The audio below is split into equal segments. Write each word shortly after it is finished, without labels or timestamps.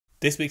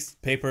This week's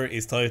paper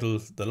is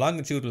titled The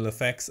Longitudinal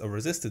Effects of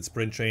Resisted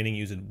Sprint Training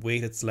Using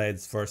Weighted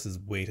Sleds versus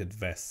Weighted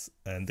Vests.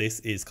 And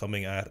this is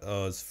coming at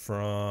us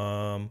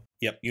from,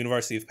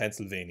 University of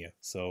Pennsylvania.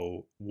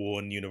 So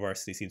one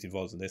university seems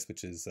involved in this,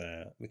 which is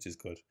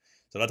good.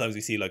 So a lot of times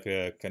we see like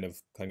a kind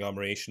of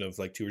conglomeration of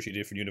like 2 or 3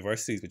 different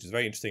universities, which is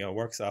very interesting how it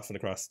works, often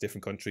across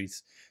different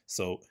countries.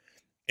 So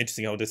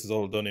interesting how this is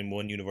all done in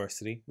one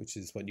university, which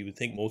is what you would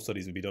think most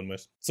studies would be done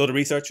with. So the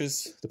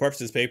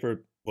purpose of this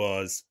paper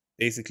was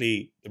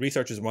basically the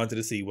researchers wanted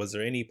to see, was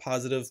there any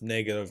positive,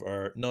 negative,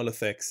 or null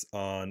effects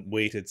on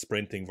weighted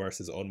sprinting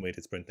versus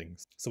unweighted sprinting.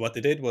 So what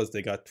they did was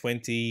they got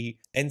 20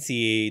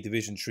 NCAA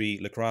Division III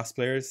lacrosse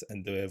players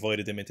and they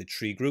divided them into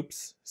 3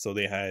 groups. So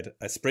they had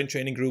a sprint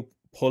training group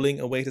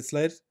pulling a weighted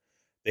sled,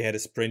 they had a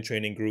sprint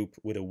training group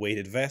with a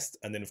weighted vest,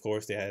 and then of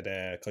course they had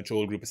a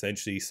control group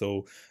essentially,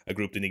 so a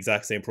group doing the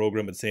exact same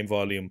program at the same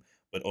volume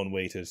but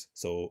unweighted,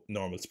 so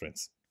normal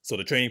sprints. So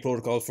the training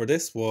protocol for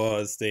this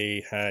was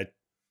they had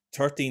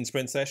 13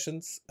 sprint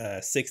sessions,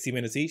 60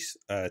 minutes each,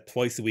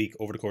 twice a week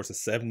over the course of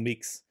 7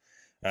 weeks.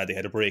 They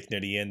had a break near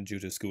the end due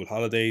to school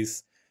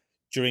holidays.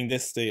 During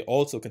this, they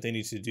also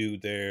continued to do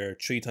their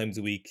 3 times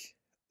a week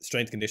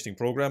strength conditioning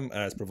program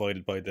as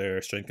provided by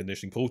their strength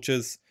conditioning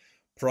coaches.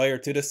 Prior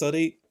to the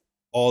study,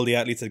 all the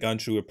athletes had gone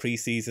through a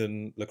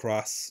pre-season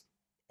lacrosse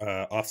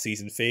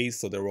off-season phase,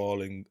 so they were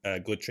all in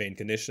good trained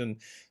condition.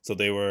 So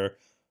they were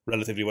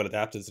relatively well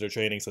adapted to their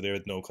training, so there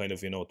was no kind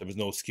of, there was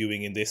no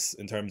skewing in this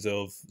in terms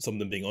of some of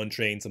them being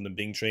untrained, some of them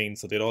being trained.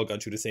 So they'd all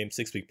gone through the same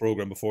 6-week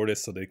program before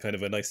this, so they kind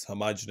of a nice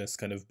homogenous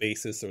kind of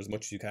basis, or as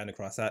much as you can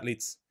across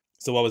athletes.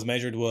 So what was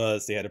measured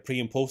was they had a pre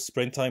and post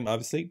sprint time,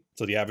 obviously.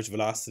 So the average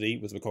velocity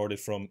was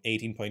recorded from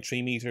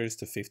 18.3 meters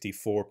to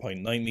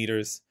 54.9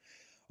 meters.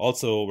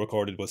 Also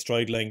recorded was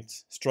stride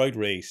length, stride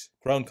rate,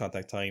 ground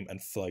contact time,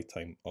 and flight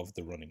time of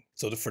the running.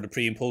 So for the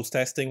pre and post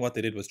testing, what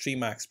they did was 3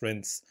 max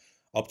sprints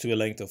up to a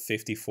length of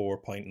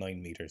 54.9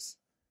 meters.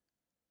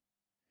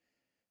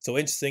 So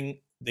interesting,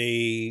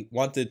 they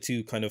wanted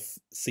to kind of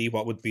see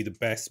what would be the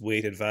best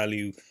weighted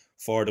value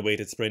for the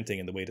weighted sprinting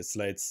and the weighted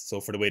sleds. So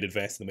for the weighted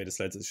vests and the weighted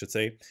sleds, I should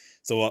say.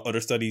 So what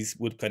other studies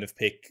would kind of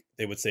pick,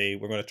 they would say,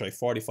 we're going to try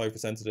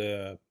 45% of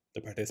the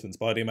participants'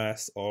 body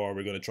mass, or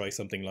we're going to try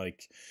something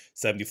like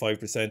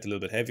 75%, a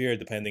little bit heavier,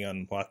 depending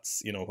on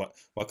what's,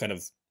 what kind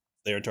of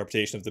their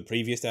interpretation of the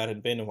previous data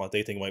had been and what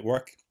they think might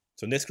work.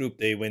 So in this group,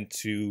 they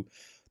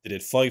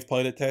did 5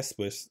 pilot tests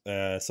with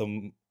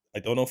some, I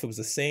don't know if it was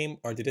the same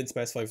or they didn't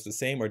specify if it was the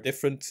same or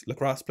different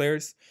lacrosse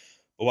players,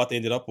 but what they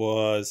ended up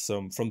was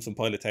from some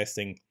pilot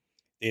testing,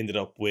 they ended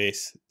up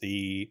with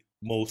the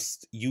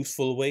most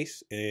useful weight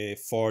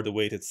for the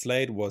weighted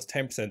sled was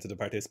 10% of the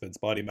participants'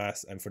 body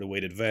mass, and for the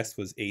weighted vest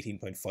was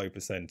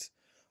 18.5%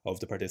 of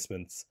the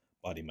participants'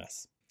 body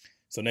mass.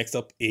 So next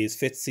up is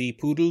Fitzy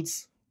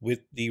Poodles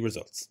with the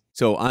results.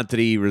 So on to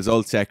the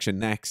results section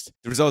next.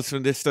 The results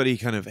from this study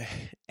kind of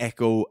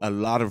echo a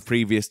lot of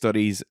previous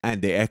studies,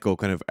 and they echo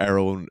kind of our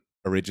own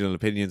original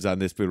opinions on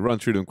this, but we'll run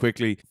through them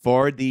quickly.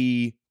 For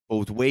the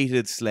both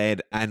weighted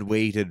sled and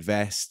weighted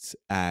vest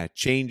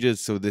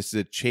changes, so this is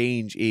a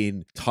change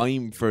in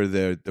time for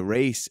the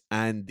race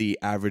and the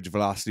average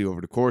velocity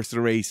over the course of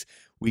the race.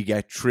 We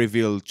get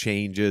trivial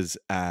changes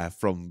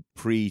from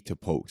pre to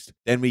post.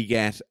 Then we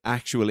get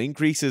actual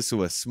increases,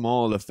 so a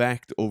small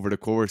effect over the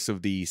course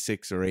of the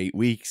 6 or 8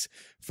 weeks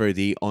for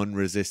the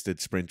unresisted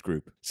sprint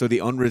group. So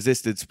the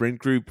unresisted sprint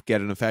group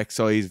get an effect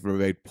size of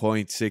about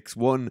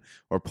 0.61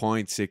 or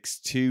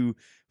 0.62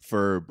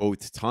 for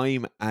both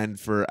time and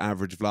for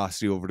average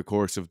velocity over the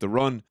course of the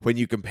run. When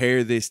you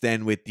compare this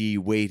then with the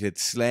weighted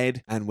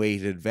sled and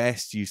weighted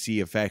vest, you see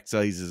effect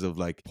sizes of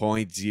like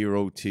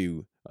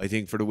 0.02. I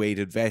think for the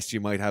weighted vest, you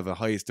might have a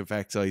highest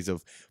effect size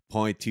of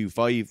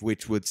 0.25,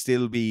 which would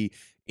still be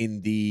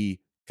in the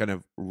kind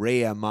of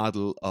REA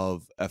model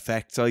of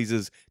effect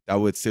sizes. That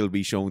would still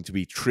be shown to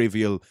be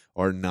trivial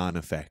or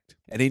non-effect.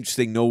 An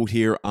interesting note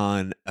here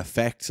on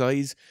effect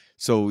size.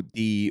 So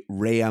the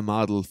REA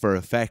model for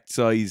effect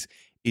size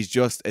is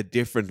just a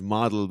different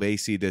model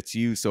basically that's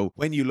used. So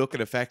when you look at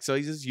effect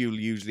sizes,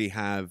 you'll usually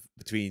have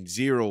between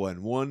 0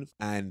 and 1,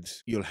 and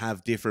you'll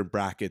have different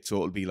brackets. So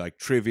it'll be like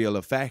trivial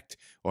effect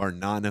or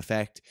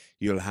non-effect.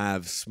 You'll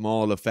have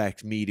small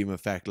effect, medium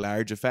effect,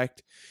 large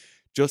effect.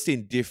 Just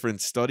in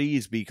different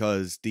studies,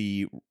 because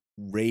the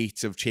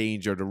rates of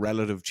change or the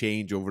relative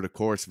change over the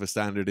course of a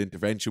standard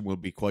intervention will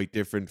be quite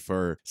different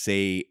for,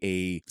 say,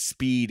 a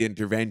speed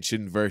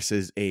intervention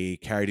versus a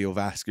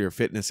cardiovascular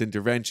fitness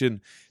intervention.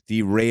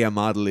 The REA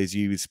model is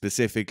used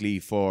specifically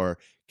for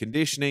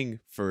conditioning,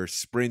 for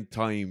sprint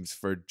times,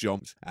 for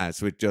jumps,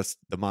 so it just,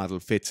 the model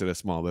fits it a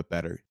small bit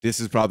better.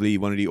 This is probably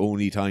one of the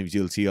only times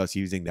you'll see us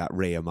using that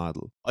REA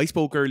model. I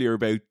spoke earlier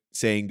about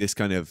saying this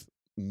kind of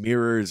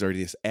mirrors or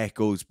this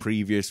echoes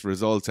previous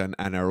results and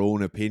our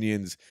own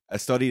opinions. A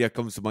study that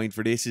comes to mind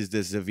for this is the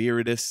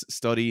Zaviridis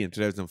study in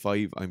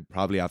 2005. I'm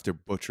probably after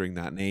butchering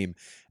that name,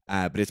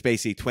 but it's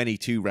basically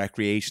 22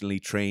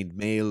 recreationally trained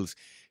males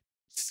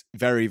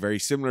very, very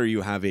similar.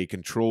 You have a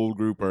control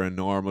group or a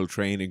normal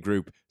training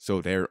group,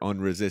 so they're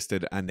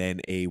unresisted, and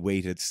then a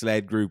weighted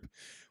sled group.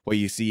 What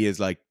you see is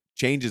like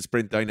change in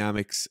sprint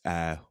dynamics,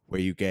 where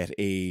you get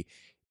a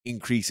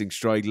increasing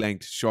stride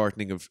length,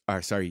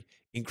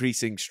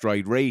 increasing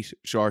stride rate,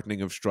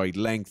 shortening of stride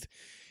length.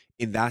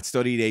 In that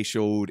study, they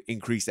showed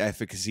increased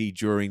efficacy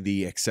during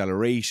the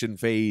acceleration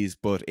phase,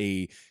 but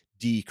a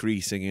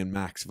decreasing in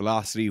max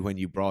velocity when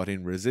you brought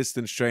in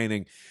resistance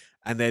training.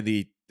 And then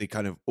the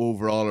kind of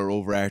overall or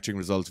overarching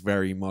results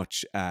very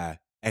much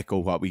echo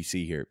what we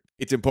see here.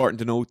 It's important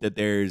to note that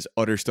there's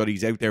other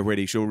studies out there where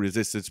they show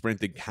resistance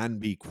sprinting can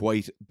be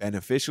quite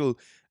beneficial.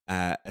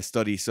 A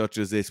study such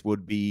as this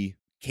would be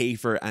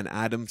Kafer and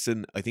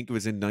Adamson. I think it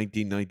was in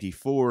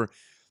 1994.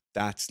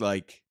 That's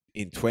like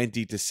in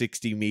 20 to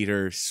 60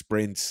 meter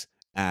sprints,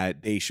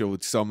 they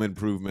showed some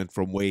improvement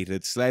from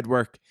weighted sled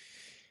work.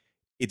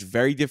 It's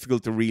very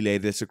difficult to relay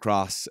this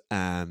across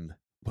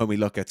when we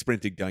look at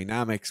sprinting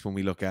dynamics, when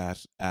we look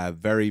at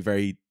very,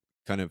 very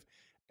kind of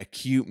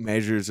acute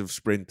measures of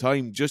sprint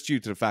time, just due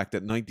to the fact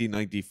that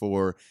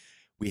 1994,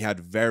 we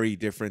had very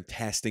different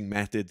testing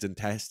methods and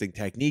testing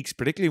techniques,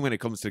 particularly when it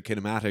comes to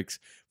kinematics,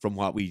 from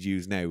what we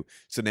use now.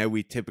 So now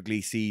we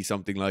typically see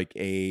something like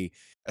a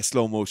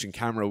slow motion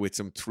camera with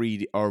some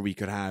 3D, or we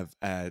could have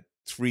a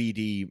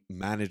 3D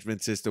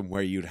management system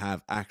where you'd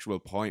have actual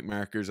point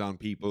markers on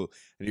people,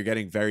 and you're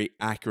getting very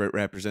accurate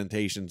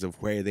representations of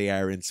where they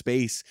are in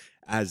space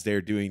as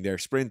they're doing their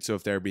sprint. So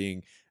if they're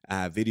being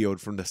videoed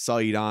from the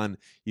side on,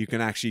 you can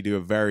actually do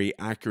a very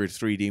accurate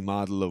 3D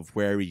model of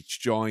where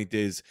each joint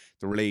is,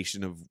 the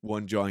relation of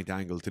one joint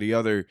angle to the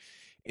other.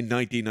 In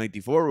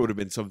 1994, it would have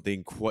been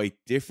something quite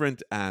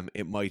different.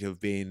 It might have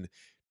been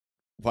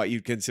what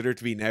you'd consider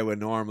to be now a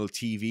normal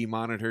TV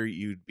monitor.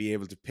 You'd be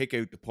able to pick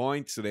out the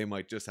points, so they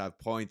might just have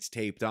points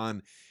taped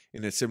on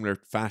in a similar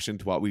fashion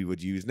to what we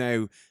would use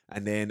now,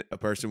 and then a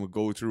person would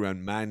go through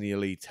and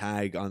manually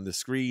tag on the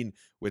screen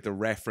with a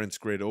reference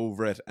grid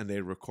over it, and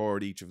they'd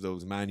record each of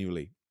those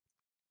manually.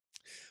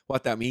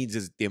 What that means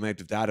is the amount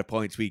of data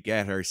points we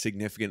get are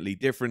significantly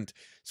different,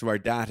 so our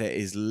data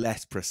is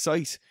less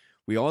precise.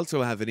 We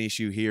also have an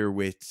issue here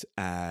with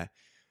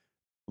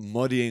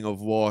muddying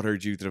of water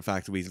due to the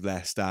fact that we have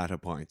less data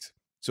points.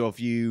 So if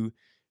you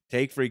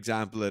take, for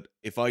example,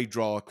 if I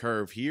draw a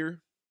curve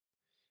here,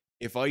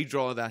 if I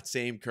draw that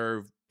same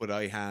curve, but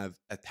I have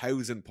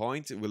 1,000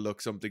 points, it will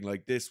look something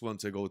like this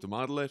once I go to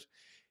model it.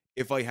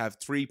 If I have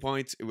 3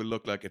 points, it will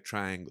look like a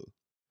triangle.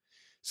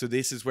 So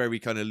this is where we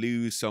kind of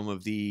lose some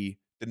of the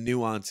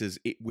nuances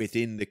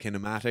within the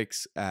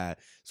kinematics.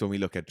 So when we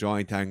look at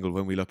joint angle,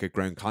 when we look at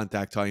ground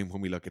contact time,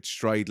 when we look at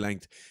stride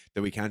length,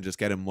 that we can't just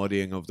get a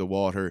muddying of the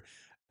water.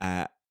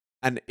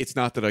 And it's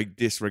not that I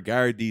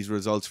disregard these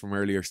results from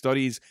earlier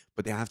studies,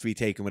 but they have to be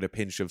taken with a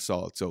pinch of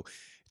salt. So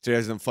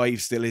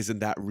 2005 still isn't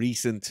that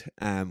recent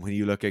when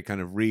you look at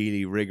kind of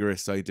really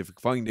rigorous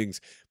scientific findings,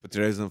 but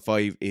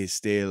 2005 is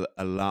still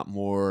a lot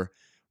more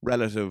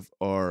relative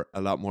or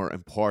a lot more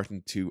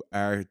important to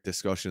our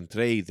discussion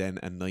today than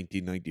a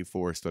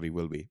 1994 study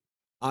will be.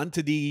 On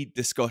to the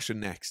discussion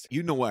next.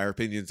 You know our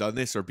opinions on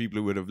this, or people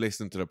who would have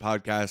listened to the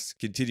podcast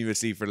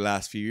continuously for the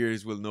last few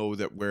years will know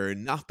that we're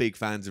not big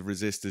fans of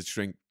resisted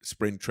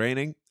sprint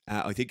training.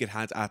 I think it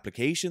has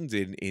applications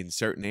in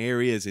certain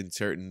areas, in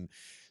certain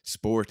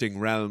sporting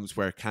realms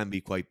where it can be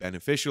quite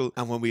beneficial.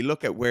 And when we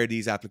look at where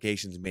these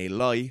applications may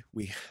lie,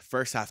 we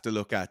first have to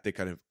look at the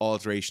kind of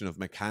alteration of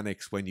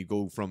mechanics when you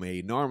go from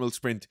a normal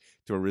sprint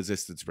to a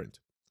resisted sprint.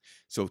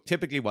 So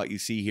typically what you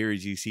see here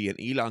is you see an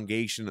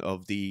elongation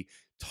of the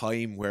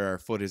time where our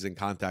foot is in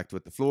contact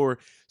with the floor.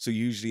 So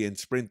usually in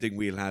sprinting,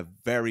 we'll have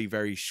very,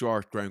 very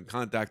short ground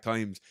contact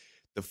times.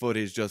 The foot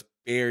is just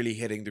barely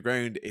hitting the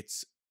ground.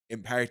 It's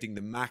imparting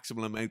the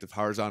maximal amount of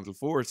horizontal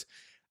force,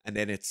 and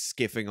then it's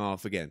skiffing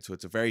off again. So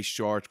it's a very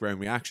short ground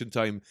reaction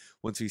time.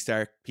 Once we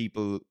start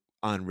people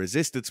on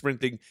resisted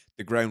sprinting,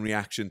 the ground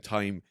reaction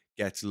time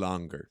gets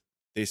longer.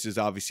 This is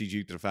obviously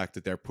due to the fact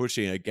that they're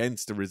pushing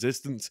against the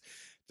resistance.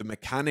 The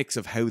mechanics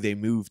of how they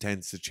move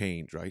tends to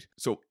change, right?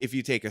 So if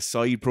you take a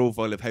side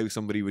profile of how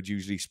somebody would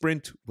usually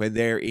sprint, when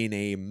they're in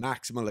a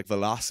maximal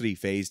velocity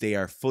phase, they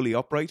are fully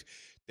upright.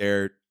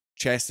 Their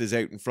chest is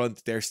out in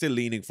front. They're still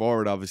leaning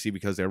forward, obviously,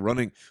 because they're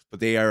running, but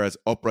they are as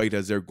upright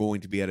as they're going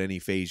to be at any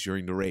phase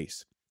during the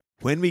race.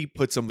 When we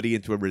put somebody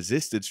into a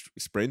resisted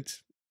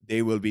sprint,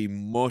 they will be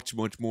much,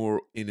 much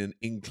more in an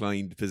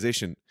inclined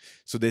position.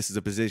 So this is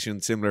a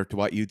position similar to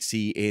what you'd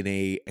see in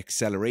a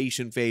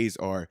acceleration phase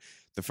or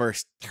the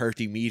first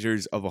 30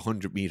 meters of a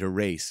 100-meter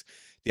race.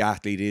 The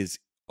athlete is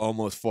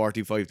almost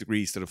 45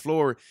 degrees to the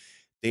floor.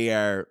 They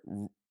are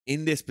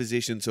in this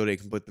position so they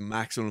can put the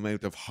maximum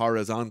amount of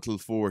horizontal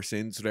force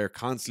in. So they're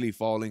constantly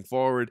falling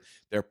forward.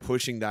 They're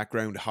pushing that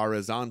ground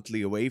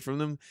horizontally away from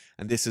them.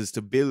 And this is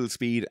to build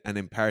speed and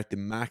impart the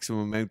maximum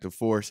amount of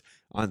force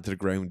onto the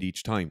ground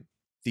each time.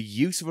 The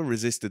use of a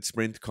resisted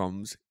sprint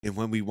comes in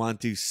when we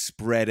want to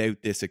spread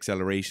out this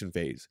acceleration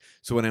phase.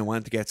 So when I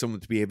want to get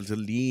someone to be able to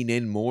lean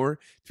in more,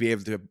 to be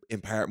able to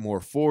impart more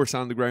force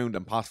on the ground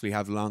and possibly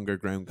have longer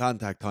ground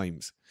contact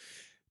times.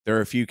 There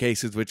are a few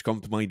cases which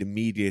come to mind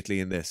immediately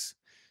in this.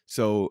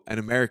 So an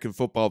American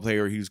football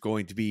player who's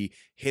going to be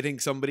hitting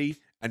somebody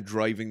and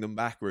driving them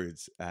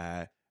backwards.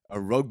 A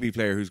rugby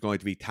player who's going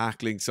to be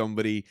tackling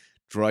somebody,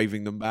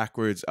 driving them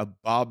backwards. A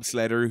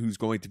bobsledder who's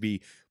going to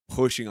be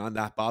pushing on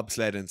that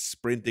bobsled and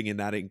sprinting in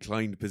that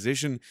inclined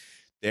position.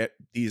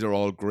 These are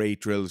all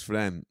great drills for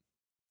them.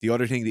 The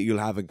other thing that you'll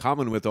have in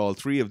common with all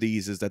three of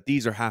these is that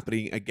these are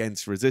happening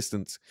against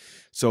resistance.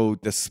 So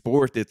the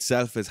sport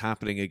itself is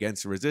happening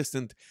against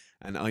resistance,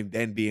 and I'm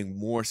then being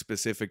more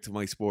specific to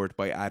my sport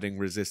by adding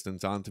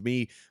resistance onto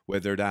me,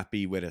 whether that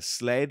be with a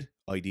sled,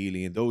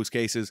 ideally in those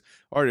cases,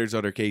 or there's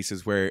other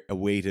cases where a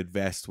weighted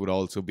vest would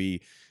also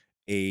be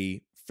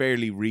a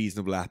fairly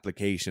reasonable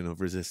application of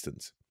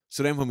resistance.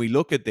 So then when we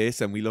look at this,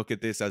 and we look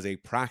at this as a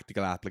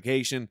practical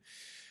application,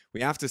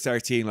 we have to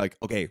start seeing like,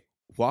 okay,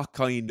 what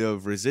kind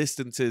of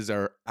resistances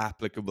are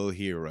applicable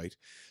here, right?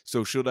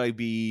 So should I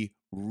be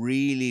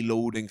really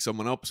loading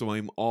someone up so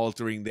I'm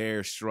altering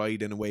their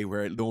stride in a way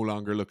where it no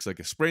longer looks like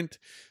a sprint?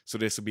 So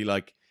this would be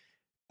like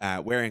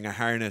wearing a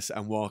harness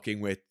and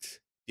walking with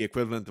the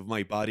equivalent of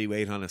my body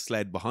weight on a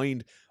sled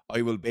behind.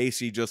 I will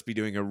basically just be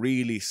doing a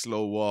really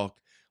slow walk.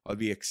 I'll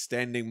be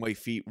extending my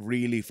feet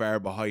really far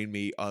behind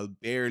me. I'll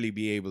barely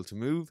be able to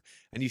move.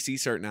 And you see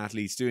certain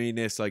athletes doing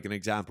this, like an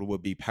example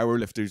would be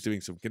powerlifters doing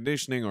some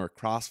conditioning or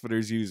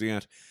CrossFitters using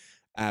it.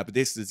 But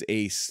this is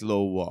a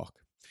slow walk.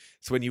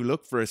 So when you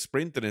look for a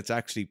sprint, and it's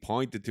actually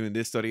pointed to in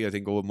this study, I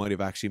think Owen might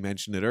have actually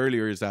mentioned it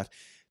earlier, is that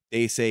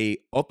they say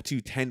up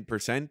to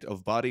 10%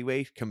 of body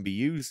weight can be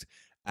used.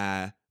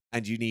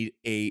 And you need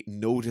a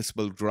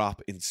noticeable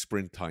drop in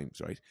sprint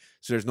times, right?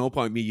 So there's no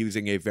point me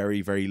using a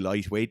very, very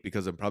light weight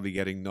because I'm probably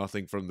getting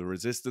nothing from the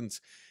resistance.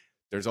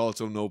 There's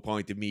also no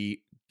point in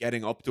me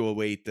getting up to a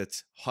weight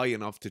that's high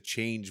enough to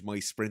change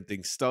my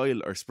sprinting style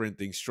or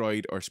sprinting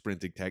stride or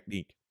sprinting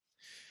technique.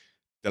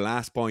 The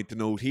last point to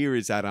note here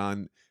is that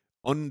on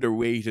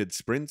underweighted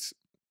sprints,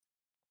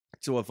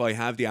 so if I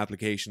have the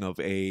application of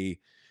a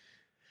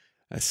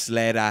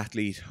sled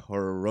athlete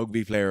or a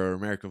rugby player or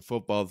American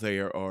football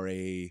player or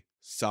a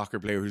soccer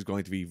player who's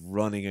going to be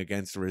running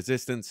against the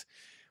resistance,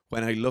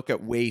 when I look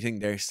at weighting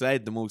their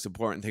sled, the most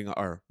important thing,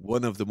 or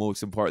one of the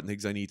most important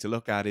things I need to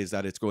look at, is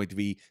that it's going to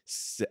be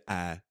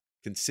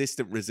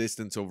consistent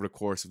resistance over the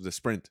course of the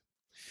sprint.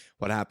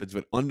 What happens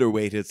with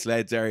underweighted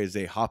sleds is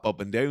they hop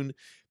up and down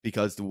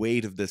because the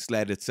weight of the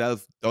sled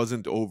itself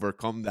doesn't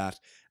overcome that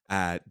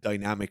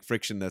dynamic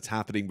friction that's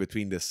happening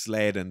between the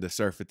sled and the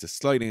surface it's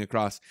sliding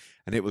across,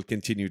 and it will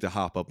continue to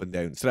hop up and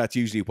down. So that's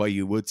usually why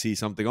you would see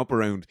something up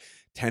around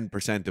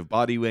 10% of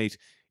body weight.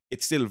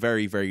 It's still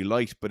very, very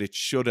light, but it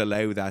should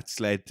allow that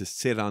sled to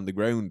sit on the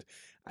ground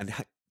and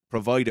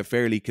provide a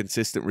fairly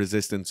consistent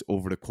resistance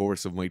over the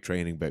course of my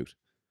training bout.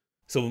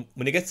 So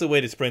when it gets to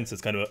weighted sprints,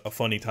 it's kind of a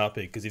funny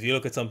topic, because if you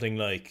look at something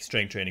like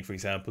strength training, for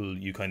example,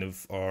 you kind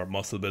of, or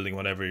muscle building,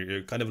 whatever,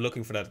 you're kind of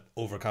looking for that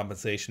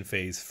overcompensation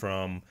phase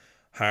from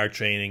hard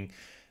training.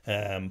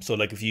 So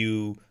like if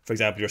you, for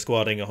example, you're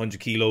squatting 100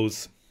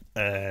 kilos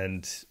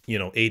and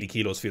 80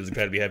 kilos feels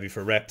incredibly heavy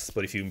for reps,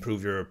 but if you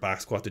improve your back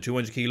squat to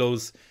 200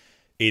 kilos,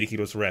 80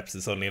 kilos for reps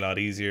is suddenly a lot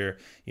easier.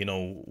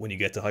 When you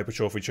get to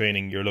hypertrophy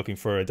training, you're looking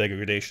for a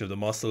degradation of the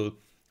muscle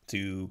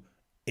to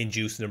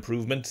induce an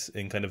improvement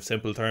in kind of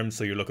simple terms.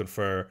 So you're looking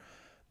for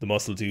the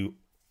muscle to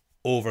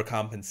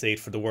overcompensate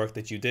for the work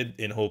that you did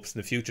in hopes in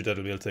the future that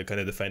it'll be able to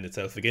kind of defend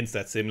itself against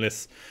that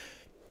stimulus.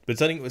 But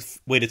something with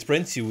weighted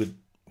sprints, you would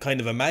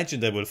kind of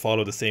imagine that will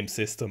follow the same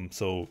system.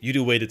 So you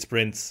do weighted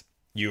sprints,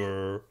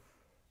 you're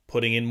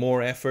putting in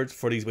more effort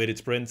for these weighted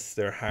sprints.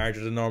 They're harder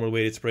than normal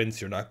weighted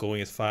sprints. You're not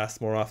going as fast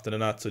more often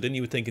than not. So then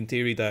you would think in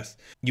theory that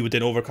you would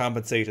then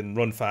overcompensate and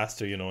run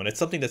faster, and it's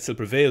something that still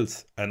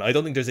prevails. And I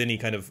don't think there's any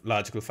kind of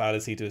logical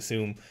fallacy to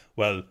assume,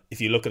 well,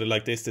 if you look at it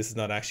like this is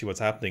not actually what's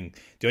happening.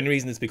 The only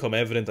reason it's become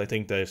evident, I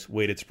think, that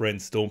weighted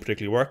sprints don't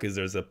particularly work is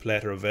there's a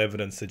plethora of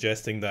evidence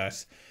suggesting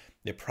that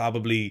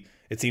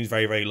it seems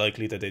very, very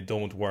likely that they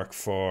don't work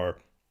for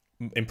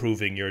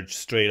improving your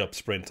straight up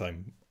sprint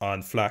time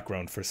on flat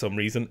ground for some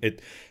reason.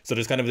 So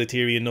there's kind of the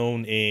theory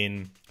known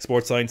in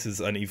sports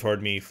sciences, and you've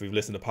heard me, if you've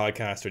listened to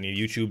podcasts or any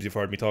YouTubes, you've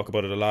heard me talk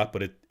about it a lot,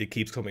 but it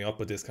keeps coming up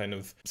with this kind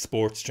of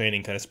sports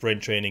training, kind of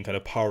sprint training, kind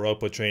of power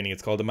output training.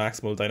 It's called the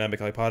Maximal dynamic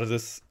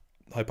hypothesis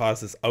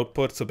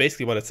output. So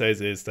basically what it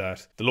says is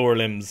that the lower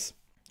limbs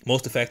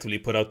most effectively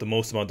put out the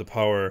most amount of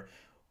power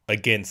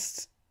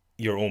against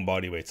your own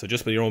body weight. So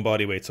just with your own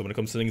body weight. So when it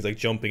comes to things like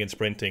jumping and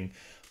sprinting,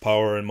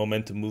 power and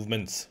momentum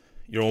movements,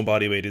 your own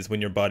body weight is when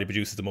your body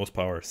produces the most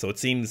power. So it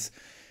seems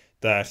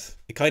that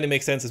it kind of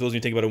makes sense, I suppose, when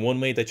you think about it one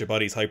way, that your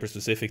body is hyper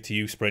specific to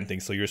you sprinting.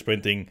 So you're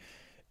sprinting,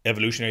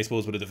 evolutionary, I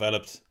suppose, would have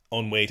developed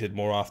unweighted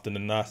more often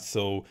than not.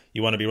 So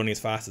you want to be running as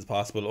fast as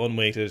possible,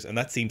 unweighted. And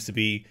that seems to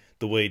be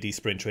the way these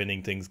sprint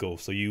training things go.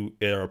 So you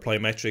are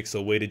plyometric,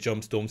 so weighted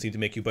jumps don't seem to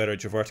make you better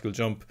at your vertical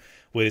jump.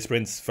 Weighted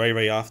sprints very,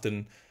 very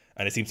often.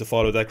 And it seems to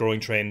follow that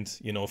growing trend.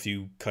 If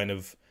you kind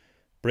of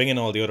bring in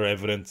all the other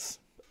evidence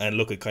and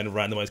look at kind of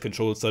randomized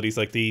controlled studies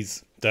like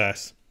these,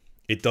 that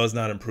it does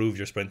not improve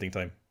your sprinting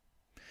time.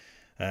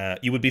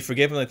 You would be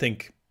forgiven, I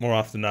think, more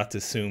often not to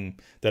assume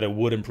that it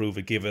would improve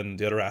it, given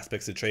the other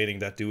aspects of training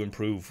that do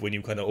improve when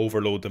you kind of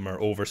overload them or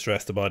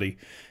overstress the body.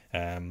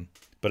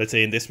 But I'd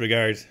say in this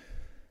regard,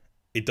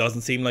 it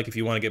doesn't seem like if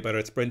you want to get better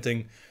at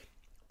sprinting,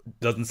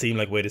 doesn't seem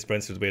like weighted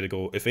sprints is the way to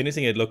go. If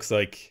anything, it looks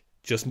like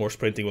just more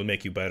sprinting will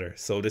make you better.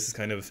 So this is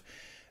kind of,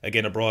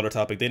 again, a broader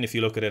topic. Then if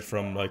you look at it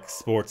from like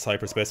sports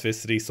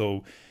hyperspecificity,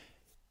 so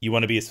you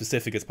want to be as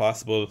specific as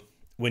possible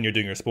when you're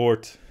doing your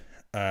sport.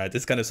 This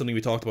is kind of something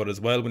we talked about as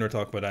well when we were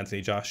talking about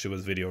Anthony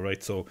Joshua's video,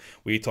 right? So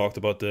we talked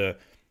about the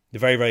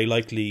very, very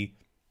likely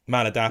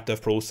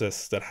maladaptive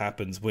process that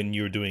happens when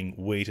you're doing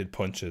weighted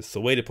punches. So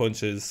weighted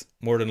punches,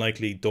 more than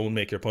likely, don't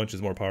make your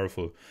punches more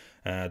powerful.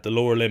 The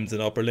lower limbs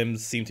and upper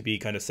limbs seem to be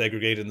kind of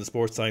segregated in the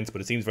sports science,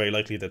 but it seems very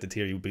likely that the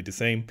theory would be the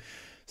same.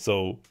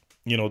 So,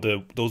 you know,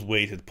 those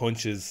weighted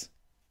punches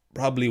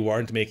probably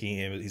weren't making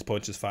his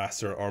punches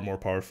faster or more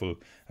powerful.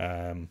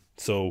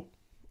 So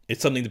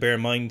it's something to bear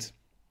in mind.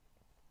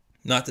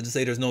 Not to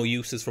say there's no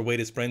uses for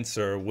weighted sprints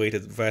or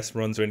weighted vest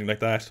runs or anything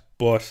like that,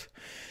 but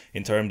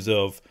in terms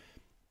of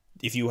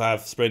if you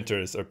have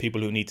sprinters or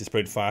people who need to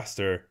sprint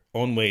faster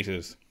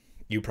unweighted,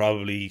 you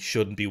probably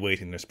shouldn't be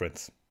weighting their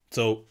sprints.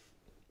 So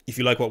if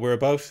you like what we're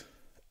about,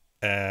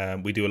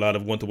 we do a lot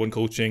of one-to-one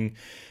coaching.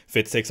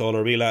 Fitz takes all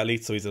our real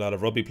athletes, so he's a lot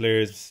of rugby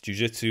players,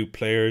 jiu-jitsu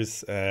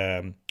players.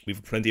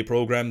 We've plenty of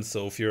programs,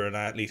 so if you're an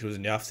athlete who's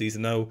in the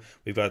off-season now,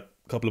 we've got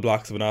a couple of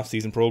blocks of an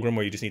off-season program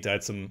where you just need to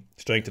add some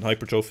strength and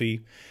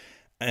hypertrophy.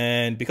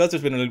 And because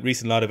there's been a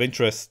recent lot of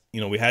interest,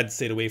 you know, we had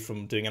stayed away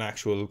from doing an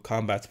actual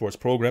combat sports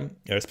program,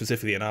 or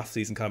specifically an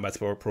off-season combat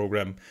sport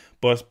program.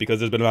 But because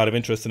there's been a lot of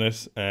interest in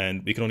it,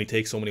 and we can only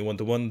take so many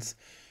one-to-ones,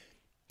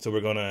 so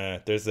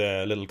there's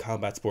a little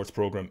combat sports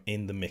program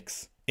in the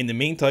mix. In the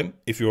meantime,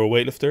 if you're a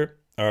weightlifter,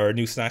 our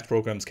new snatch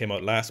programs came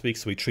out last week.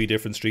 So we had 3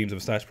 different streams of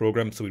a snatch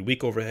program. So we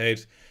week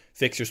overhead,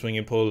 fix your swing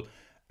and pull,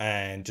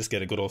 and just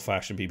get a good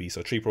old-fashioned PB.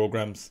 So 3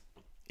 programs,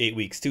 8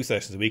 weeks, 2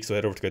 sessions a week. So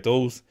head over to get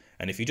those.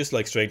 And if you just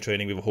like strength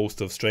training, we have a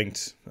host of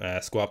strength,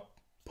 squat,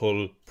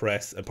 pull,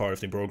 press, and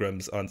powerlifting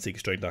programs on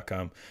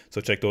seekstrength.com. So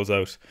check those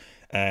out.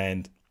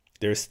 And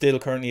there's still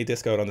currently a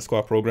discount on the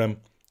squat program.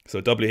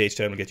 So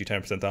WH10 will get you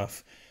 10%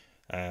 off.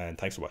 And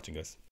thanks for watching, guys.